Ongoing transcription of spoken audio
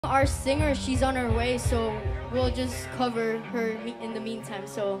our singer, she's on her way, so we'll just cover her in the meantime.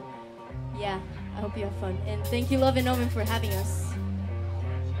 So, yeah, I hope you have fun. And thank you, Luv'n, for having us.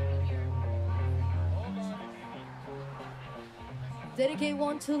 Dedicate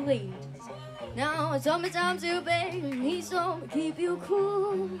one to ladies. Now it's summertime too, baby. Need some to keep you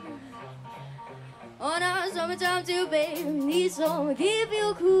cool. Oh, now it's summertime too, baby. Need some to keep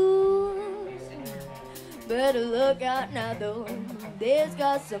you cool. Better look out now, though. There's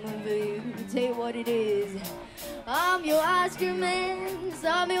got something for you. Tell you what it is. I'm your ice cream man.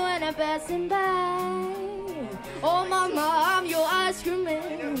 Saw me when I'm passing by. Oh, mama, I'm your ice cream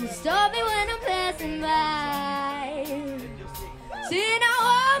man. Stop me when I'm passing by. See now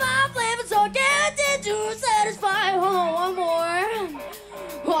all my flavors are guaranteed to satisfy. Hold on, one more.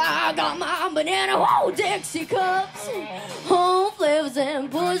 Oh, I got my banana, whoa, Dixie cups. Home flavors and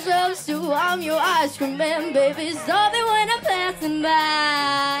push-ups too. I'm your ice cream man, baby. Stop me when I'm passing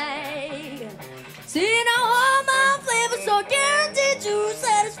by. See now all my flavors are guaranteed to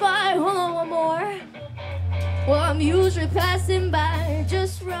satisfy. Hold on, one more. Well, I'm usually passing by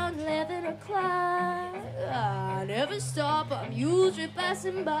just around 11 o'clock. I never stop, I'm usually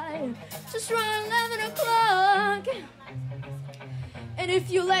passing by just around 11 o'clock. And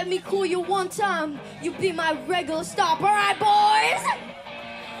if you let me call you one time, you'll be my regular stop, alright, boys?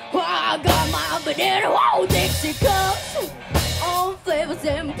 Well, I got my banana, whoa, Dixie cups. All flavors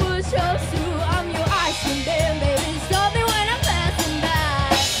and push-ups too. I'm your ice cream man, baby. Stop me when I'm passing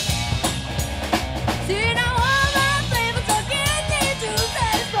by. See now all my flavors are guaranteed to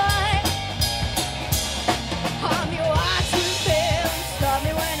satisfy. I'm your ice cream man. Stop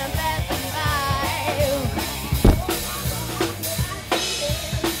me when I'm passing by.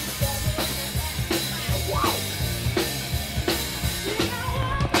 See now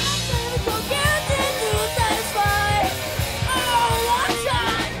all my flavors are guaranteed to satisfy. Oh, one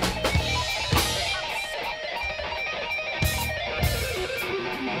time.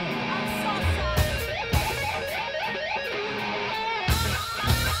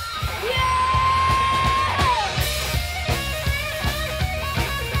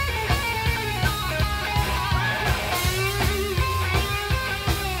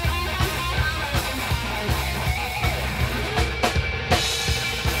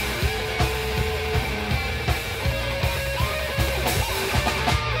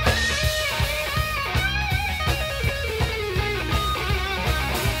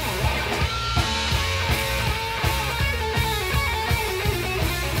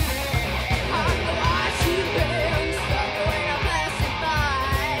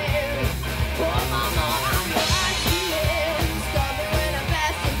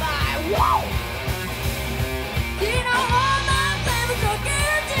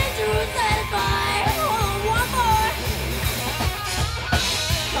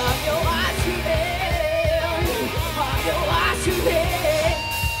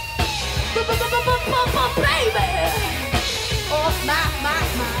 Baby, oh my,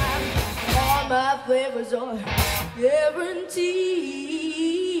 all my flavors are guaranteed.